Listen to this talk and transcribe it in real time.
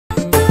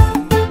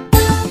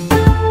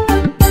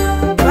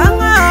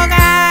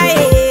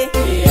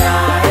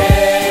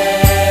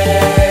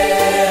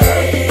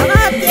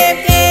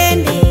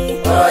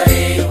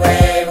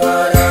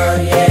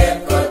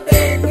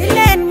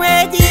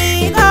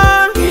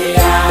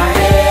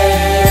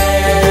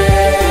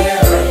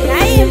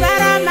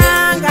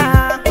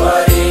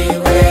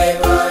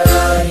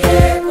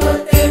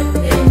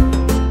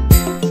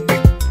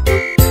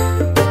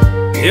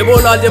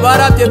Ngololji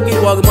barab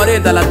chepkirwok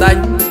Moren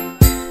Talatany.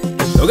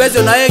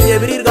 Location aeng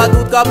chebirir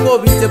katut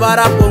kapkobit chebo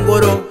arap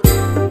Kongoro.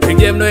 Eng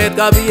chemnoet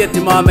kabiyet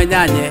chemame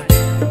nyanyek.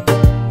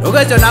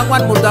 Location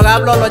angwan murto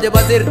kaplolo chebo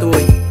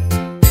Sirtoi.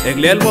 Eng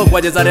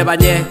lelmokwa chesare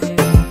banyek.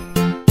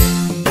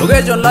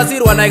 Location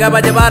Lasir wanai kaba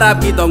chebo arap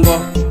Kitongo.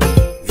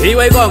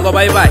 Iwei kongo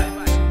baibai.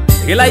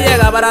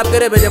 Kilayekab arap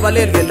Kerebe chebo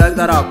lel keldo eng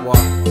tarakwa.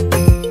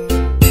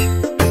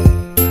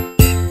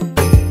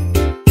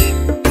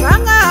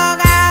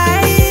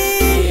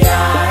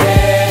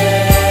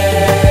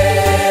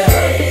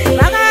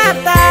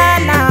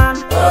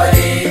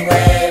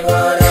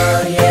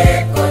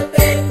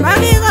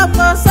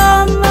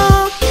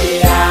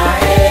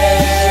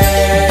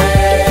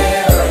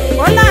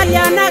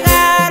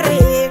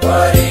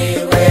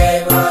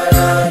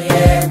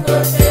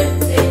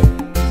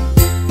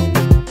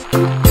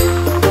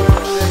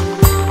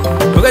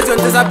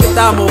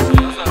 Tamo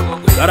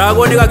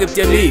Karagoni ka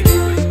kipchemi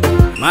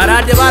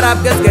Maraje barab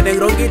keske deng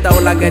rongi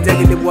taula keche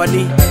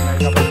kilipwani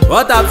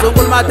Botab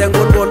sungul mateng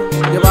kulkul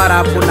Je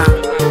barab kuna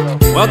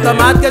Wakta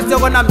mat keske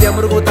konam dia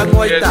murgutak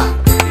moita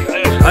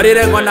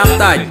Harire konam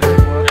taj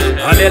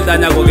Halel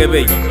tanya ko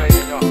kebei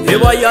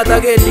Ibo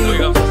yata keli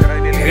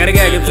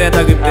Kerge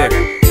kipseta kiptek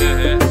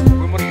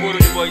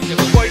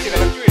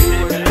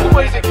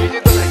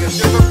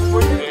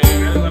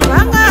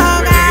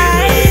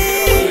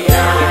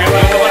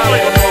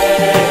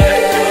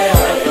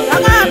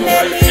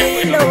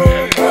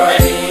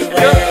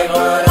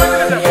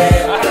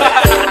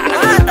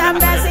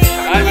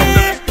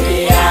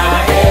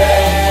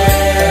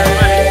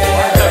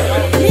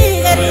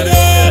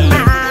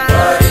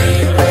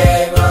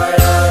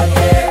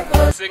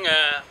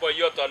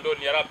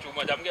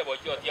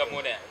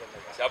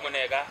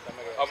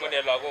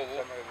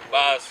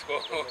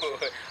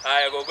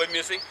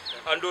missing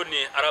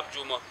andoni arab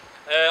Chumo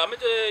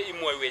amete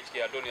imoy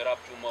wechke andoni arab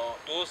Chumo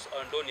tos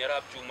andoni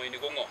arab Chumo ini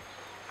kongo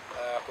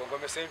kongo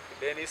missing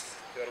Dennis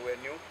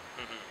Derwenu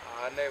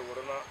ane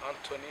uruna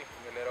Anthony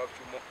Arab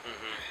Chumo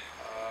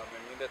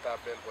meminde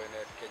tapel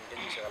boynet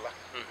kengen inshallah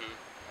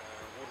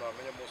uno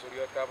amenye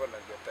Mosoriot kabana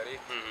getari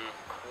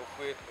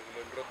okwet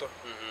ngilondroto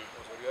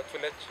Mosoriot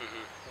village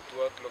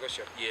tuot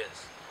location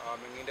yes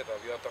menginde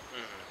tabioto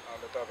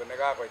alo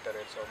tabenega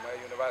Koitalel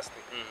Samoei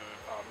University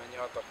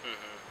menyoto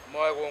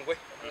moy kongwe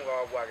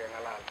mungabwage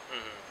ngalal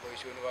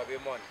boisioni ba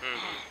bemoni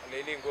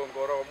aleni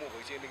ngongoro mu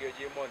boisioni ke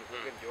jemoni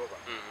kogen Jehova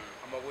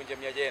amakunje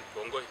myajen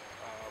kongoi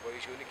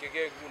boisioni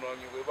kege nguno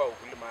nyugo ba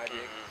ukulima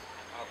aje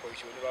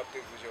boisioni ba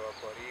tekuse wa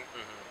kori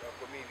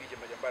komi bije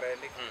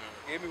majambarenik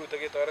gemi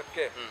utage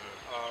toretke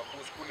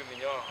ku school ni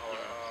nyo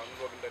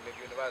ngoginda ne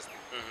university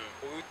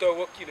uto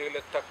wokine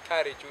le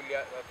taktari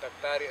Julia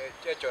taktari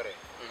chechore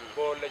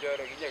bo le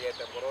jore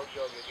ginyegete boro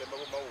joge ke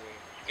magu mawu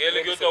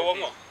gele gyoto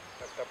wongo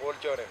takta bol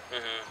chore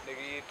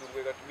negi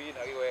turbe gatmin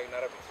agi ko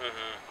narabi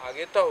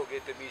age taw ge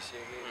temisye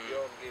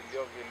ge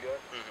lyon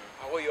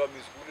ago yo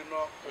mi school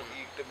no o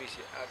gi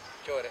temisye ak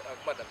chore ak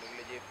madam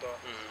le jepto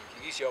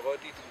gi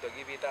siogoti tumda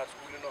gi bita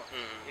school no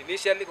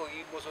initially ko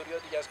gi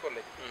Mosoriot jas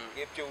college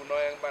ge pche uno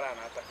yang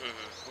baranata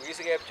ko gi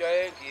sige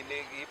pche gi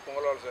ne gi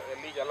pongolol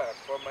li jala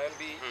from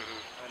MB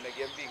and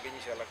ge MB ge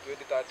inshallah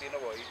 2013 no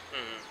boy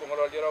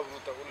pongolol jero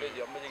bruta ko le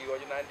jam ji go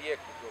na ndiek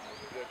ko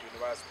Mosoriot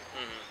University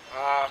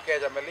ke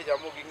jameli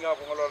jamu gi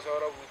pongolol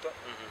soro bruta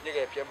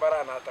ge pche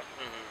baranata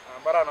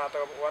baranata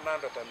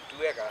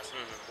 102 acres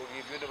ko gi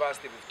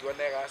university 51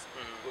 acres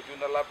ko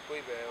juna lab ko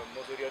be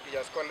Mosoriot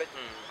jas college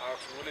ak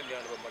school ni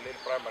an Malel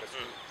primary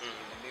school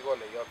ni go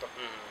le yoto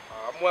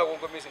amwa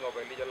ko missing ko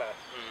li jala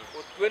ko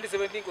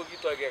 2017 ko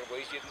gito ge ko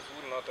isit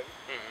school noto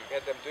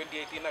etem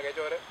 2018 na ge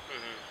jore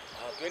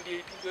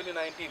 2018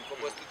 2019 ko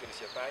posti tin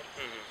setai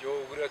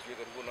yo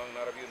graduate nguno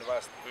na Arab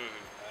University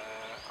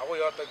ako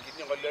yoto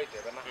gini ngolyo ite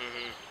bana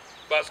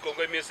bas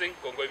kongoi missing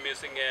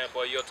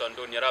boyot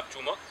andoni arab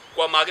Chumo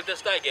kwa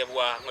magitestai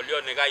kebwa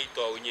ngolyo ne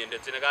kaito unyende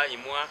tine ka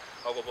imwa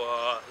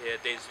akobo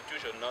the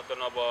institution noto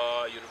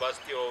nobo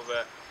University of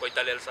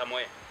Koitalel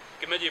Samoei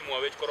kimeji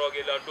mwawech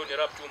koroge la andoni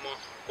arab Chumo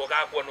ko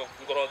kakwono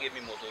ngoroge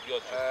mi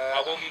Mosoriot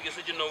ako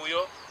kikisijino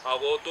uyo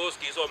ako tos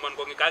kisoman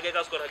ko ngikage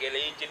kas kora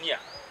gele engineer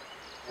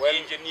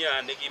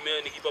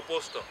nikipa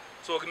posto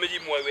so kimeji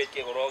mwawech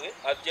ke koroge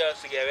atya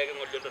sigeweke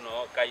ngolyo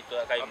no kaito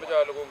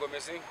amejalo kongo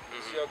missing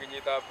sio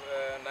kinyitab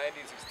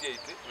 1968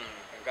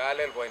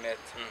 ngalel boynet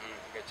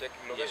ke check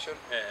location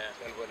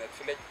lel boynet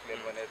village lel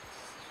boynet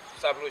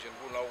sublocation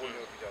bu na woni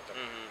ko jota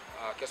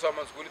ke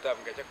soman school tab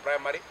ke check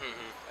primary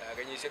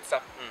ganyi sek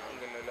sap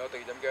ngel lo te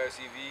jam ga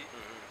CV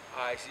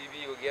ICV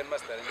ko gen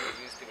master ni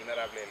system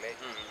honorable le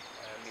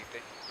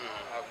mite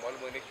ak mol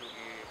mo nek yu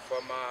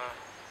former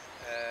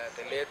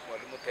the late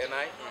molumu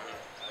tenai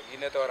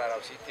gine to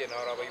arab city na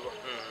arab yo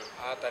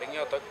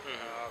taringa to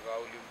ga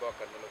ulimbo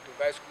kan no to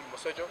high school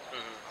Mosojo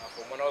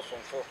for monol from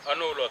 4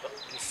 ano lo to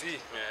si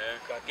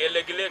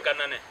gele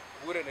kanane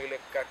bure ne le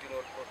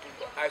Cardinal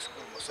Otungo high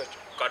school Mosojo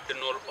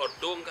Cardinal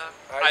Odonga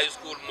high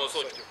school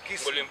Mosojo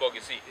ulimbo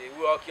kisi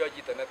wo kyo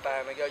jita na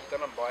ta na kyo jita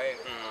na bae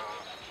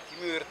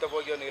kimi werto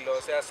boyoni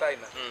lo se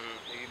asaina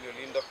nekimi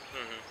olindo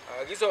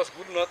kiso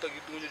school noto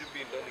kitunyo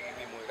chumbindo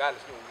nekimi moy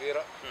kalis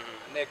ngero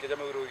ne ke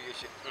jama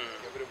urorieshe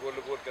kebre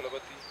bol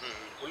kelabati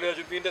ulle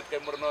chumbindet ke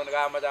murno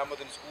ga ma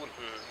jamotin school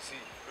kisi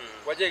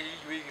waje ki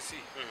yui kisi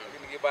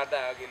lakini ki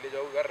bada ke le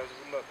jaw garra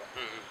school noto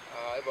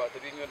iba to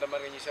bingo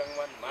ndamar ngi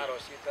sangman maro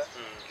sita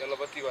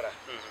kelabati wara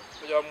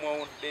ko jam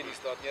mo denis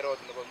tot nyerot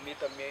no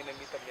mita miene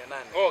mita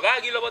mianan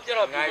ga gi lobot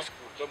nyerot ngai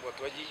school to bot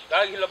waji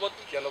ga gi lobot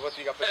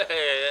kelabati ka pesa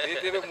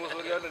tebe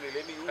Mosoriot ne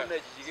le ni una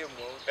jige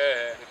mo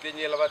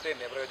tenye labate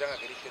ne bro janga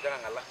kiri janga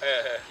ngala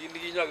kindi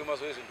gi nyogi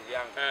maso yesu ndugu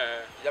yangu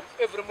jam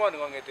every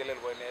morning ngete lel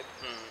boy net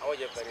awo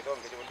je tari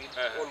don ke joli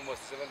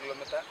almost 7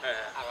 km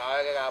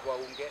aga ga ba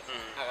unge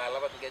aga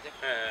labat geje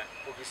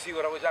ko kisi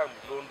wara jang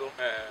londo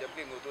jam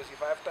ke ngoto si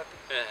 5:30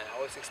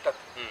 awo 6:30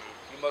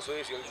 ni maso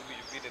yesu jubi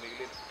jubi ne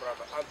le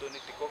prata Anthony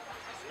Tiko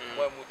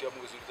mo muti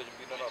amu yesu to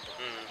jubi no noto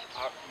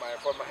my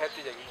former head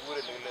teacher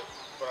gure ne le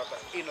prata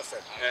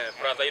innocent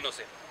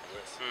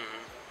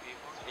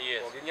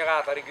yes ogi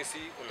nyaga tari kisi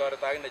utare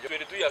tagi na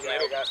 22 years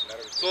Nairobi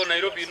so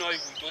Nairobi no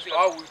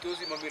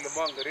uitusi mamile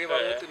manga riva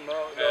yote no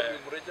lobi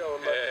mreja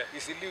ola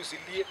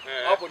isili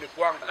hapo ni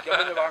kwangu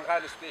kama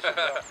bangani station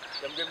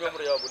jamge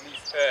membre ya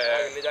police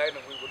le jai na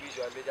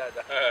police le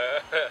jaja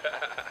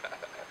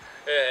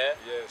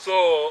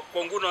so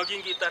konguno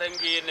gingi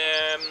tarengi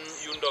ne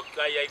yundo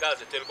kaya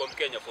igaze Telecom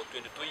Kenya for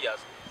 22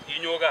 years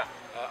inyoga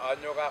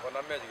anyoga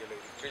kona meji gele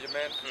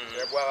treatment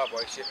e bwaga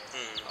boyship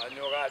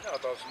anyoga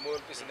to small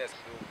business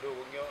do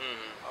nyo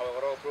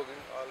awaro program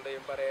all day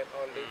bare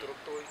all day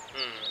trutoi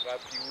ga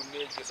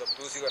piune ke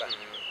sabtu sigara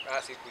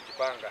kasi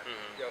kujipanga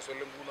ya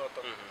solembu no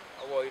to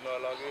awo ino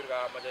lagir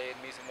ga majayen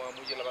mismo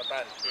muje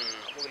labatan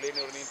amu le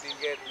no ni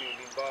tinget ni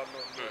limba no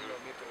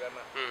mi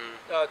turgana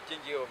ta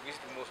chinji office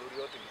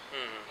Mosoriot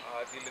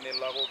dilene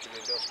lago ki le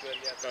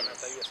Australia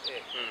Canada USA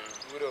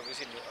guru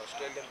visit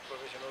Australian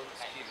professional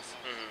skills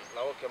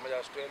lago ke maja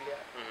Australia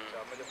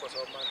sama je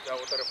kosoman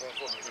jauh telefon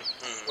phone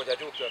ko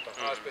jaju kyota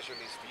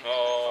specialist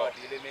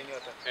dilene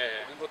nyota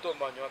bingo to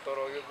manyo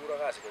toro ye gura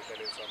gas ko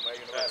tele Samoei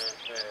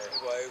university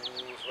ko ai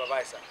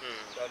supervisor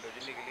dando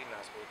jini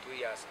gilinas ko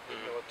 2 years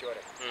no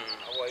tiore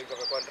awo ai ko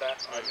kontra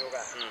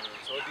anyoga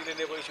so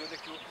dilene ko ishu de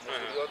ku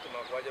Mosoriot no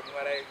ko je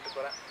mara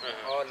ikora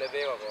o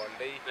lebe ko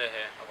ndei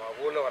aba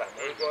bolo wara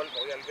mo gol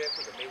mo yalbe ko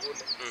me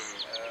bolo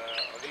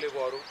agile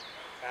boru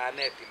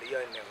aneti le yo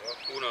ne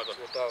uno to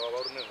so ta ga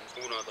boru ne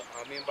uno to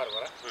amin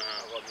barbara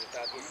aba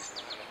ta ko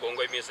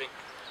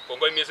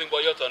kongoi missing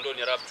boyo tondo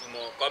ni rap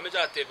Chumo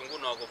kameja tebi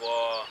nguno ko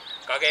bo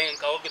kagen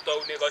ka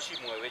okito ne ga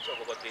shimo wecho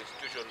ko the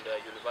institution the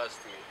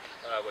university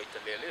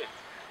Koitalel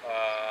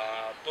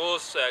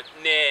those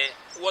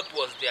what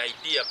was the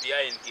idea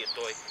behind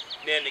Ketoi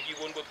ne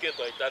kigon got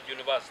Ketoi that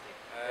university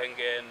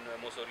engen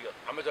Mosoriot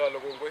amaja lo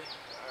kongoi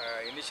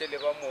initially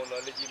ba mo no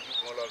le jimbi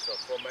ko lo so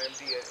for my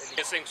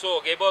MD sing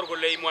so ke bor go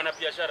le mwana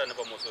biashara ne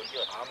ba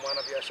Mosoriot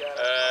mwana biashara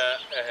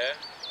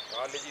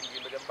le jimbi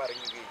me jam bar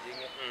ngi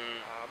jinge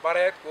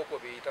baret ko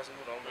be tasu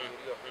no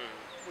Mosoriot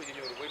mu ji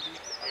nyoro bondi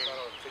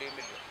asara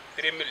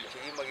 3 million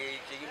chigi magi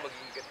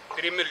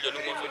 3 million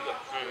mo Mosoriot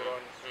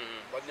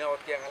banya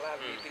wat ke ngala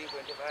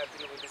 3.5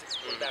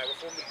 3.6 ko da ko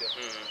 4 million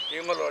ke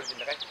ngolol ji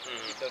nakay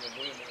ito no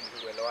muy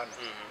ko lawan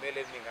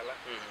mele ni ngala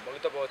mo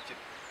to bo chip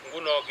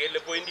nguno gele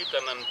poindi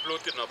tanan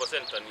plotir na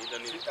percent ni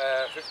dani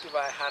 50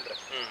 by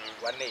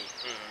 100 one day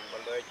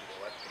waldo ji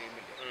wa 3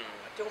 million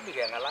atyo mi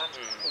ke ngala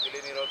ko gele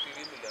ni ro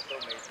 3 million to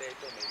me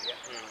ya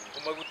ko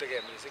magu te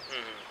ke music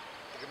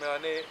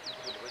kimane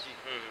ko ji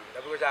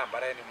da ko jam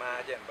bare ni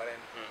ma jen bare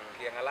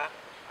ke ngala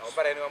aw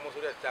bare ni wa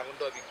Mosoriot jangun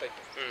do big tay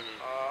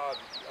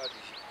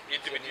di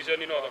competition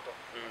ni no to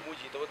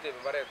muji to te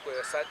bare ko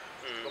sa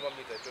ko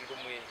mammi to ko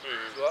muy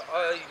so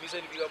mi se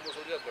ni biga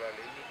Mosoriot ko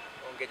le ni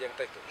onge jeng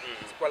tay to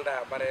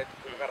kwalda bare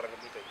ko garra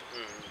mi tay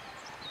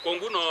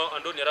konguno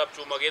ando ni rap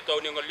Chumo ge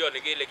to ni ngol yo ne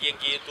ge le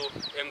gengi to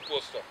en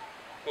posto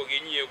ko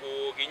ginye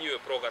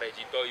progress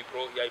to i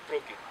pro ya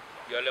proki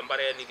yo le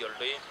bare ni gol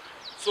doy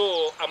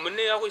so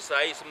amne ya ko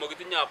sai mo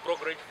gitinya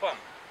progress farm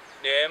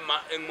ne ma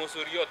en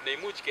Mosoriot ne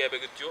much kebe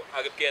gityo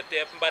ag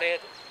kete bare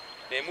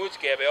ne much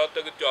kebe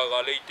otto gityo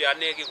ga le ite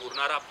ane ki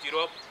kurna rap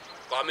tirop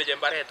ko me je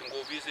bare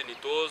ngo visi ni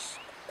tos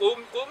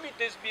ko mi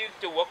tesbi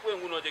te wakwe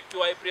nguno je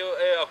kyo ai pre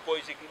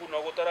apoy sik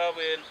nguno ko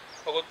taraben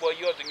ko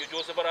boyot ngi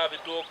Joseph Arabi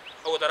to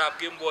ko tarab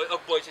kimboy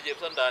akboy se je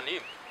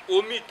sandani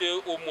o mi te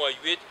o moy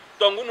wet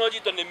tongu no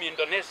jito ne mi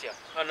Indonesia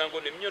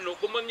anango ne mnyono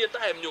ko manye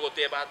time nyogo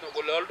te bat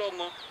ko le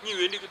oldongo ni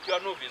wendi ku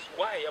tiano vis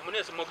why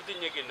amune se mo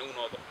gitinye ke ne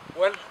uno to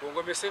well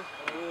kongo missing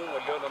mu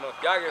ngolyo no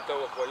jage to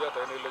ko yo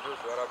to ne le jo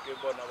sura ke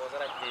bo na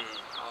bosara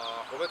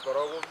ko bet ko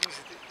ro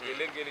visit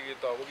ele ngeli ke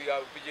to ko bi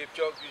ga bije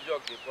chok bi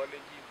jok ke ko le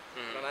ji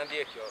na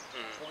ndie kyo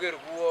ku ger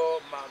ku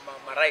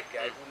ma right ke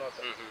ai ku no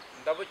to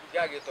ndabo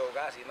jage to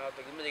ga si no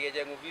to gi me ge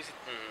je ngu visit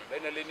be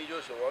ne le ni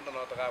jo so wondo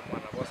no to ga mo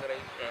na bosara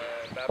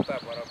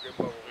ndapta para ke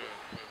bo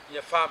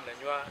nya fam na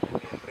nywa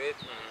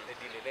corporate ne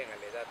dilele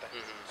ngalechata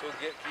so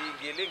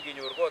ngele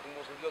nginyor kot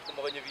mosoriot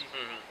komakonye biik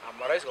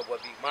amarais kobwa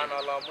biik maana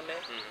ala amune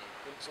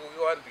so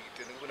kiwan biik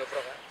kityo nekibune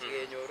proka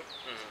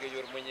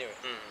sikenyor mwenyewe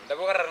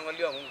ndako kararan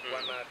ng'oliongung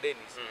bwana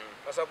Dennis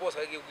kwa suppose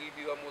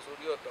kakibiik ab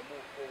mosoriot amu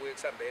kowek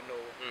Sunday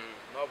neo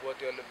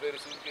nabwoti ale very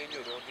soon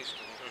kenyoru office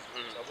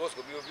suppose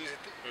komi office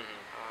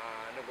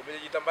nengomeche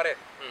chito mbaret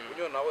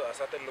konyon akoi a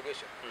certain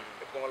location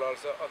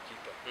ipkong'ololso ak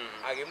chito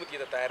akemut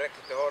chito direct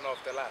to the owner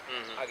of the land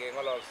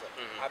akeng'ololso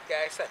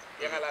atkeaisa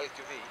keng'alal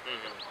chubei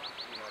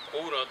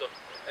kounoto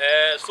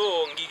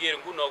so ngiker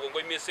nguno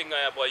kongoi missing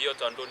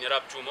boyot Andoni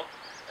arap Chumo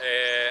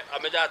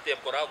ameche ateb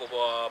kora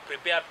akobo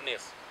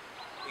preparedness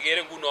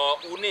ikere nguno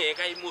une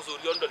kai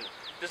mosoriondoni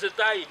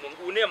tesetai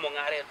une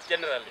mung'aret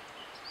generally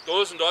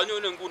tos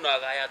ndanyone nguno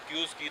akayat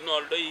kiosk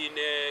inoldoi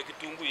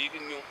kitunguik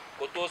ing yu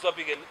ko tos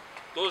apiken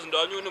tos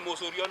ndanyone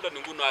mosoriondoni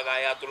nguno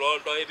akayat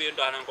ololdoe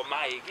bendo anan ko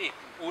maik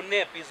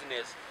une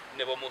business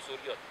nebo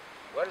mosoriot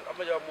well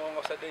amache amwong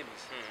kabisa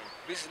Dennis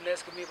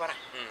business komi barak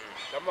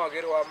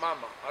chamaker wa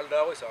mama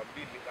aldo akoi saa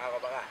mbili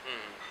kakoba gaa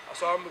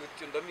asome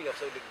kityo ndomi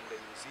kabisa ole kindoi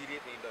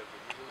siret neindoi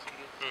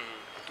siret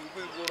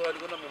kitunguik koroni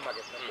konome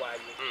market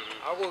nekwaye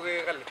ako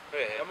kekali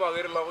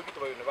chamaker lagok chuto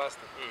bo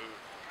university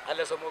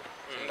ale somok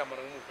silindaman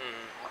ak mut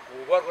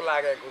kobor kole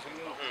agenge kosir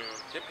mut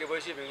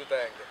chepkeboishe betut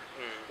agenge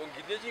ko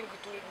ngitinye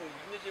kitungu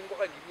ngitinye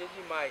ngoka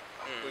ngitinye maik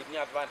koitinye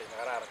advantage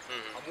nekararan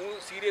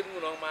amu siret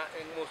nguno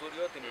eng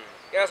mosoriot ni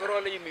kesor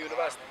ole imi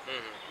university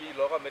mi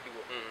lagok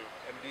medical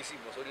MDC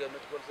Mosoriot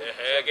Medical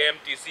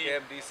KMTC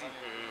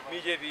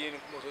mi chebi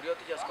Mosoriot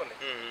Teachers College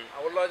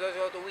ako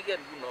lochoto weekend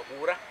nguno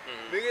kura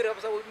mekere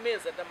kabisa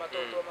mesa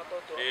matoto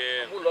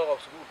amu lagok ab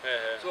sukul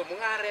so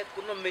mung'aret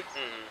konome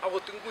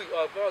akot ngui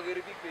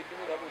akere biik bendi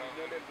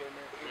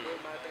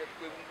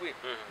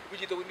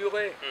kuchito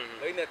kuniokoe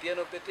lakini at the end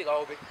of the day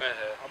kaobek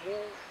amu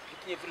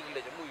kitinye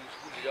privilege amu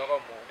sukul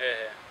yokomo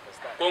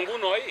ko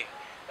nguno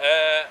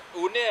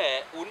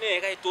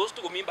une kai tos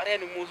tukomi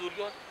mbaret ning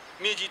mosoriot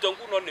mi chito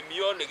nguno nemi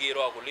yon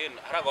nekero kolen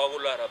ara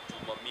kakolo arap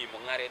Chumo mi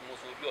mung'aret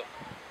mosoriot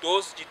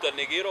tos chito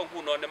nekero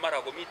nguno ne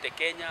mara komite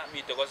Kenya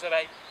mite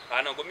Koserai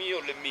anan komi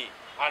ole mi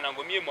anan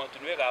komi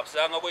emotinwekab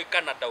sang akoi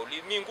Canada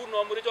oli mi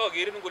nguno murecho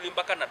akerin ing olin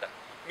ba Canada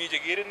mi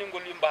chekerin ing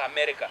olin ba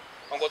America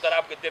angot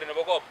arap Keter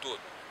nebo Koptot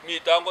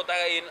mito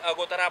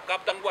angot arap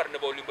Kaptangwar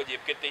nebo olin bo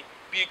Chepketei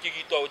biik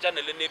chekitou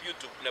channel nebo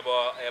YouTube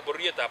nebo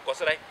bororietab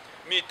Koserai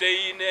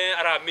mitei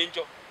arap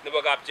Minjo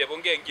nebo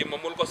Kapchebonge eng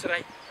Chemomol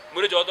Koserai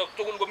murechotok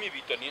tugul komi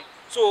bitonin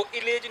so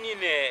ilechini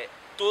ne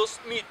tos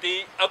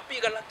mitei ak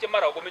biik alak che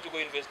mara komeche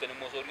koinvest eng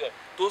mosoriot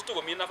tos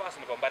tukomi nafas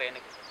nebo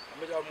mbarenik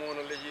ameche amwon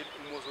ale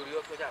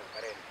mosoriot kochang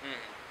mbarenik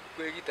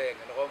koek kit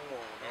agenge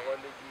nekomwon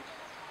akole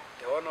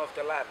the owner of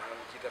the land anan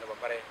chito nebo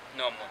mbaret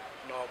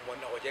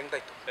nomon akocheng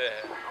title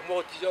amu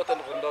akot chichoto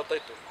nekotindoi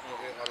title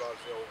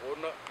keng'ololse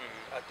akokono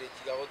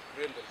atechi akot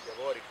rental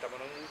chebo korik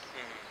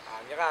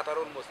 15 yekatar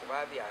almost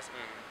 5 years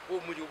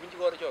komuchi kobunchi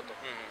korichoto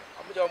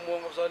ameche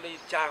amwon kabisa ale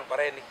chang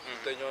mbarenik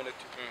chitoinyonet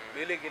yu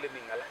melen kele mi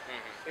ng'ala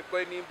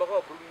ipkoi nin bo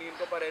Kobruk nin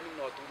ko mbarenik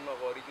notuno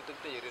korichuto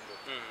kiteche rental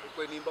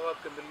ipkoi nin bo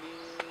Kapkembel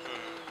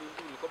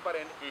nin ko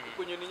mbarenik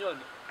ipkonyo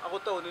ninyoni ako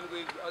taonin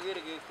koek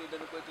akere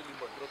kestendeni koit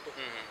olimbo Kiroto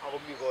ako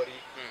mi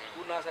korik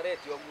ku Nazaret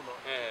yo nguno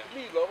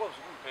mi lagok ab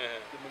sukul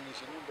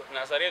chemeng'ishe yundo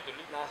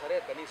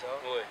Nazaret kanisa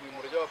mi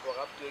murecho bo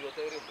Kaptuyo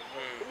terembe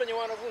kumenye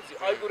wanafunzi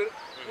ai kure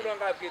kuno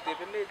ngap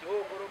ketebenech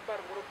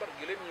korombar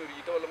kele nyoru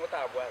chito ole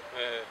ngotabwat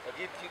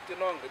akit chito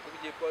nonge ko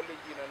chepkole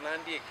jina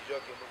nandiek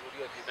chichoke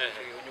mosoriot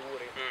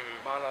nyokore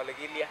maana ale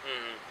kilia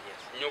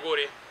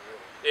nyokore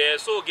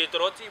so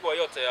ketoroti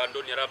boyot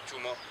Andoni arap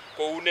Chumo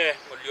koune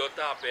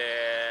ngoliotab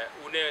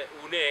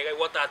une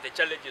what are the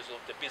challenges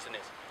of the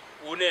business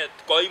une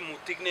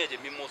koimutik ne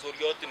chemi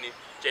mosoriot ni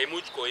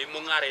cheimuch koib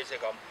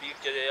mung'areshek ab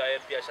biik cheyoe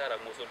biashara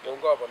ak mosoriot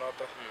kongobo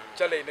noto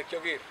challenge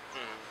nekyoker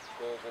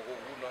ko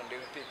ngunon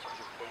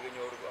ndekitechi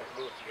kokenyoru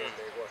upload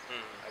chikendekot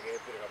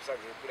akepir kabisa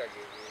kepir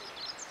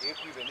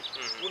akekipeni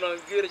ngunon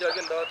kikere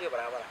chokeldote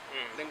barabara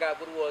nengap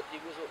kurwot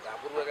chepyosok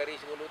ngap kurwe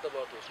karishek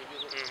olotobotos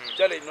chepyosok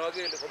challenge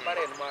nokele ko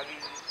mbaret nemami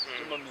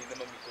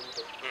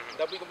kouto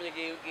ndabuch komenye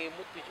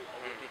kemut bichu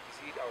aketekchi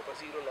sir akobo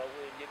siro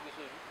lagok en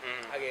chepyosochu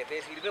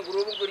aketech siret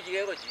nengorobon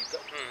korichigei ko chito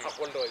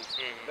akwoldois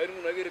lakini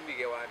nguno ikere mi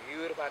kewani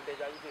kewer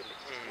bandechak kipele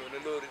nyone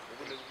lori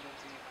kobune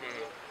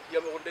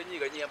yome kondenyi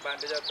kanyi en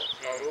bandechoto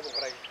arobon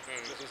kora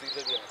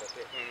nesusirte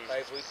biangate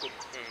typhoid ko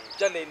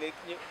challenge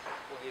netinye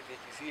ko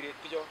ketekchi siret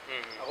bicho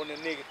ako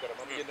nenekit kora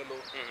mamuche nelo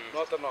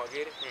noto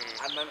nokere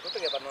anan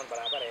kotekebanon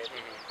barabaret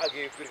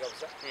akepir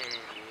kabisa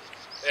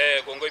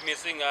kongoi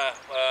missing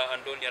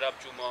Andoni arap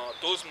Chumo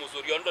tos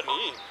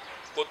mosoriondoni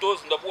ko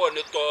tos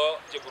ndabwone to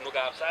chebunu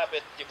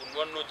Kapsabet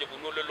chebunu ano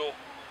chebunu olelo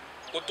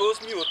ko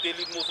tos mi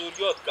hotelit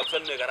mosoriot kabisa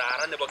ne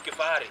kararan nebo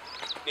kifahari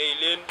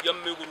neilen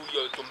yome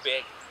kuruyo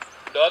chumbek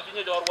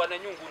ndatinye chorwa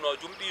nenyu nguno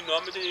chumdino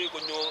ameche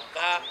konyo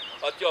kaa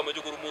atya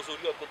ameche koru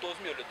Mosoriot ko tos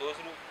mi ole tos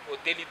ru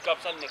hotelit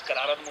kapsa ne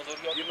kararan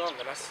Mosoriot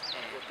kinongenas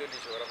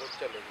hotelishek kora ko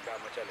challenge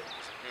kama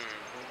challenges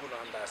nguno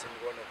andasin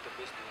kone the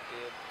best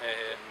hotel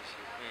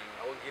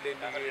ako ngile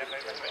ni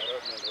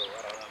environment ko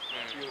kararan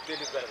mi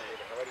hotelit kora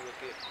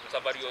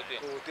safari hotel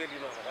ko hoteli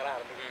no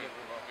kararan ni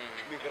nguno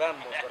mi grand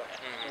mos kora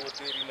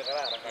hoteli ne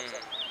kararan kabisa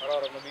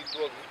kararan mi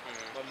tuog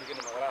mami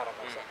kene kararan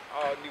kabisa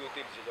ni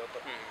hotelishek choto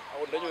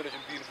ako ndanyo ne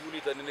chumbin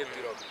kuni tani ne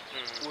tiro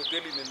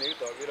hoteli ne ne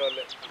to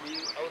virole mi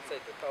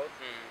outside the town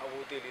ako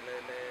hoteli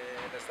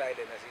ne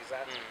side na sisa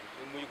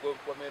mu ko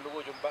kwa melo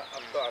ko jumba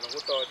apto an ko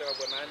to ta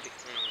ko nandi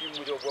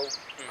mu jo bo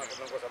ako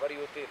ko safari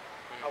hotel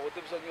ako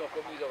tibso nyo ko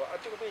mi jo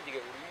atiko be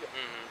jige uriya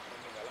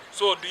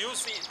so do you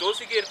see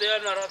those igerte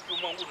na rat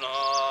nguno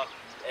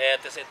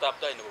tesetab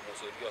tai nebo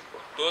Mosoriot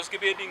tos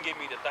kibendi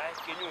ngemite tai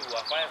kenyoru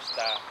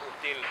 5-star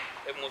hotel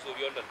e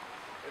Mosoriot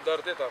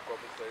Dortetab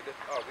komuktoindet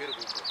akere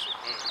komuche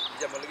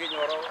ijamal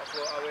kenyoro so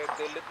awek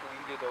telet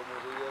kingito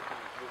Mosoriot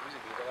kobisi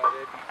bitabe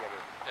bikage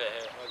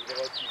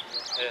akitaba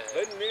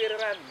len negere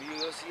ran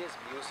miosies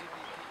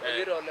miosidi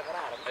akere ole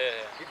kararan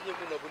kitinye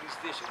kuno police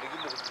station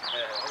nekimuku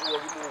ako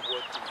kimuku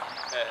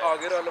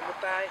akere ole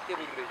mutai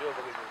kebirre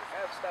jobo kenyoru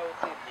 5-star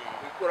hotel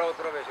ikura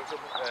otrabeshek so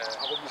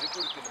ako mi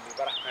security mi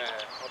barak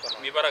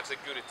mi barak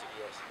security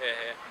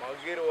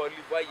makere ole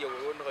baye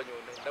won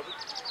kanyone ndabu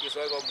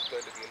yesoy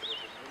komuktoindet kele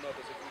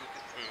kotunoto security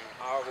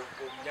ako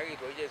komnyaki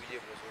to ije bije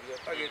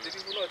Mosoriot aketebi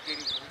kuno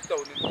keri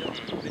town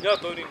ni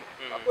nyoto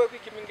akwe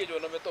biki minge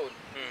jona meton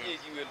ye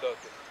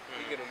kiwendote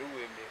ingene lu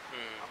wembe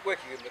akwe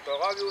kigeme to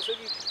kage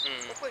usegiti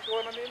akwe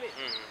kona meme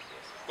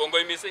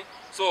kongoi misi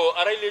so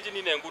ara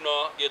ilejini ne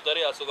nguno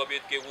getare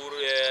asogobit kegur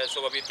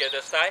sogobit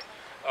ketestai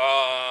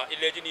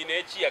ilejini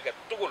ne chi age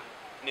tugul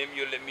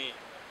nemyole mi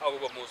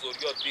agobo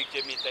Mosoriot bik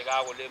chemite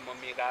ga kole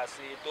mami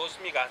kasi tos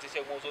mi kasi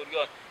se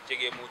Mosoriot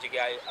chegemuchi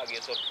keyai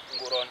agesop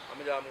nguron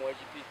amja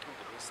mwaji bik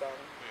tugul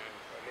sang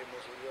ale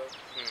Mosoriot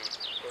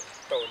ko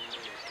town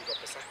ni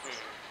kabisa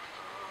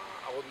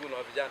ako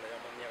nguno vijana ya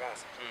manya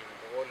kasi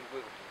ko wali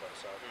kwe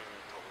kubasa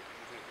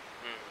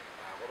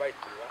ako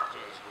baituwa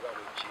chiba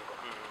chiba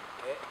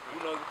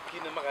nguno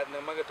kine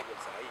magate ko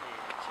sai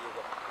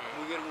chiba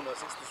muger nguno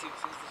 60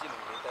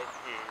 shilling letai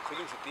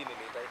shilling 60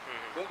 letai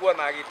kungwa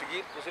na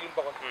kitigi ko shilling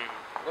pakon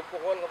ko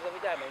kol kabisa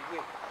vijana ngwe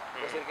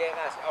ko sirke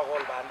kasi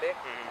akol bande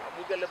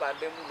amugale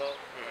bande nguno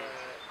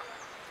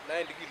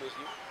 90 kilos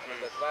ni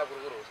and that 5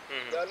 euros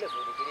ya le so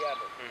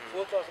kiriano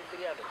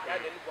 4300 ya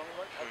le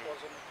bangman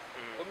akoso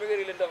ko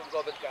megeri le ndako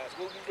gobet kas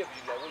ko gije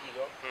bila go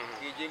jijo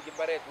gijengi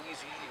bare ko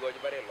gisi go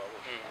bare lo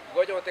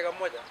go jo teka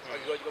moja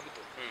go jo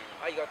bitu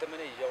ai ga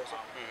temene jijo so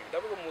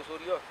dabu ko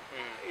Mosoriot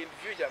in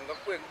future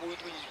ngakwe ngui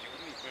tu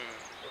jini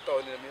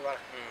to ni mi wa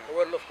ko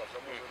wer lof ka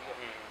Mosoriot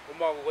ko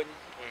ma go ni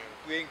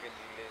kwenge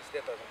ni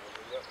state of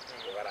Mosoriot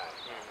ko gara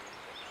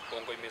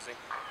kongoi missing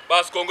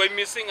bas kongoi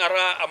missing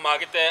ara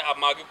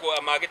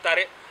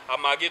amagitare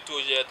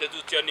amagituje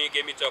tetutioni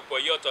gemita kwa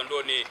yoto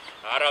ndoni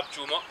arab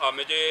chumo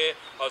ameje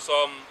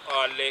asom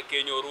ale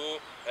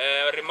kenyoru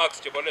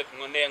remarks chebolet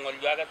ngone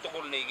ngol yaga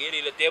tugul ne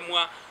geri le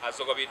temwa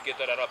asogobit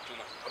ketar arab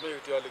chumo ame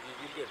yuti ale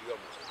gigilge dio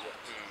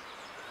Mosoriot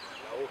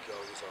la okyo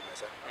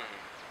usomesa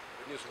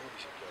ni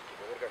surubi shikyo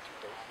ko worka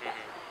chito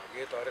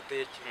getare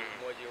tech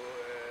moje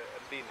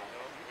ndini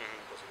no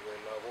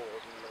la go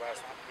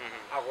university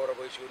agora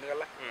boisioni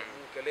kala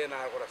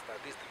kelena agora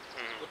statistics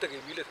utege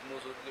milet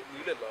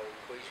milet la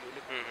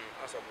boisioni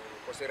asamo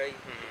koserai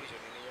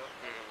boisioni niyo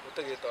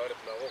utege tare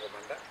la go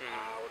komanda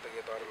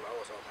utege tare la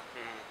go soma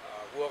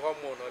go go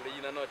mono le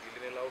yina no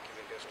dilene la o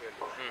kibende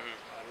Australia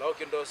la o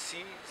kendo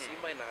C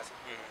minus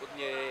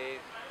utnye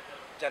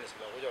chance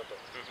la go joto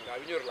ga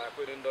vinyor la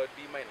ko ndo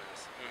D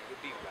minus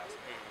D plus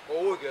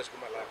o ges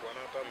kuma la ko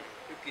na tam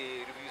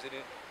ke reviews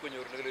ni ko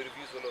nyor ne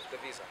reviews of the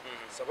visa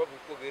sababu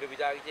ko gere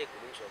bija je ko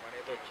so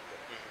mane to chite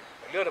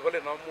leo ne bale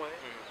no mo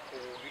ko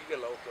gilge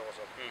la o ko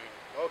so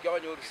o ko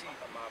nyor si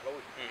ma ba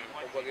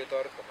o ko ge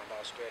tor ko manda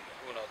Australia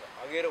uno to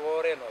agere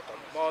gore no to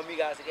mo mi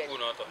gas ge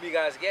mi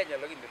gas ge nya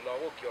lagi ni lo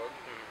ko kyo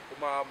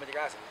kuma ma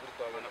gas ni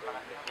to le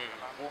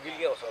ko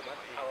gilge o so ma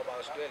a ba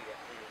Australia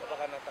ko ba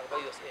kana ta ba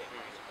yo se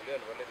leo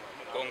ne bale no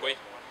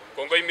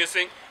kongoi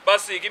missing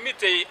basi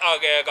kimite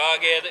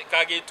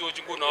kage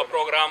tuju no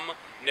program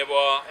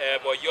nebo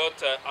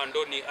boyot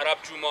andoni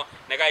arab chumo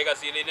ne kai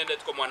kasile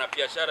nendet ko mwana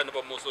biashara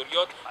nebo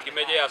Mosoriot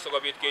kimeje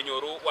asogobit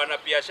kenyoru wana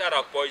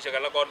biashara boishe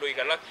kala kondo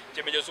ikala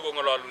chemeje suko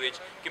ngololwech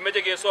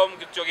kimeje kesom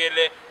kityo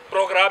kele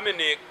program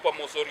ni po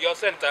Mosoriot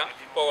Center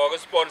ko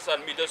sponsor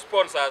media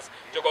sponsors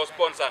jogo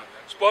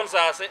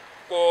sponsors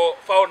ko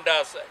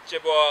founders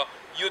chebo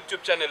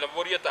YouTube channel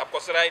nebo Rietab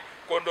Kosrai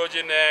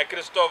kondojin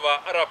Christopher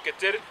Arab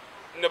Ketir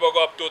nebo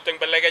gopto teng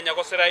belegenya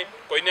ko sirai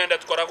ko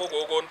inendet kora ko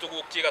gogon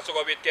tuguk chi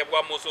kasogobit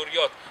kebwa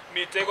Mosoriot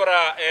mite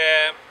kora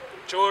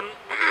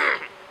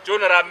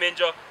John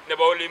Ramenjo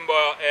nebo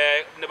olimbo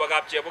nebo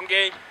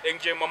kapchebungei eng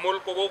Chemamul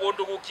ko gogon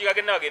tuguk chi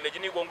kakina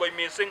kelejini kongoi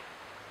missing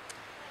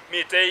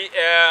mitei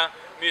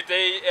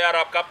mitei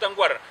arab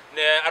kaptangwar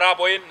ne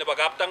araboin nebo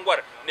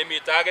kaptangwar ne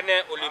mitei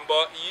agine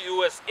olimbo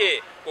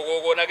USA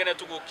kokokon agine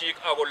tuguk chik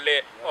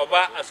akole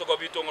oba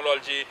asikobit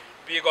ngololji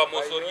biikab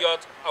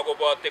Mosoriot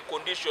akobo the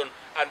condition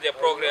and the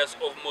progress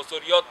of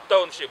Mosoriot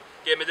Township.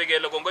 Kemeche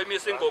kele kongoi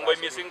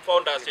missing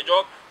founders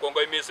chechok,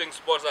 kongoi missing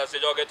sponsors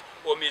chechoket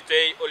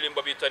komitei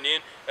olimbo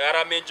bitonin.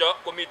 Aramenjo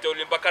komitei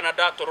olimbo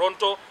Canada,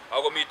 Toronto,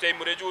 ako mitei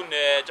murechun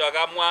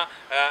chakamwa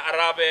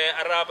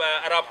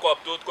arab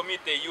koptut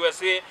komitei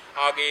USA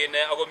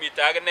ako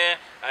mitei agine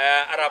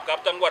arab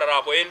kaptangwar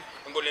araboin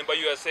eng olimbo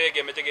USA.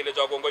 Kemeche kele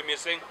cho kongoi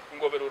missing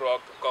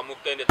ngoberurok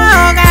kamuktaindet.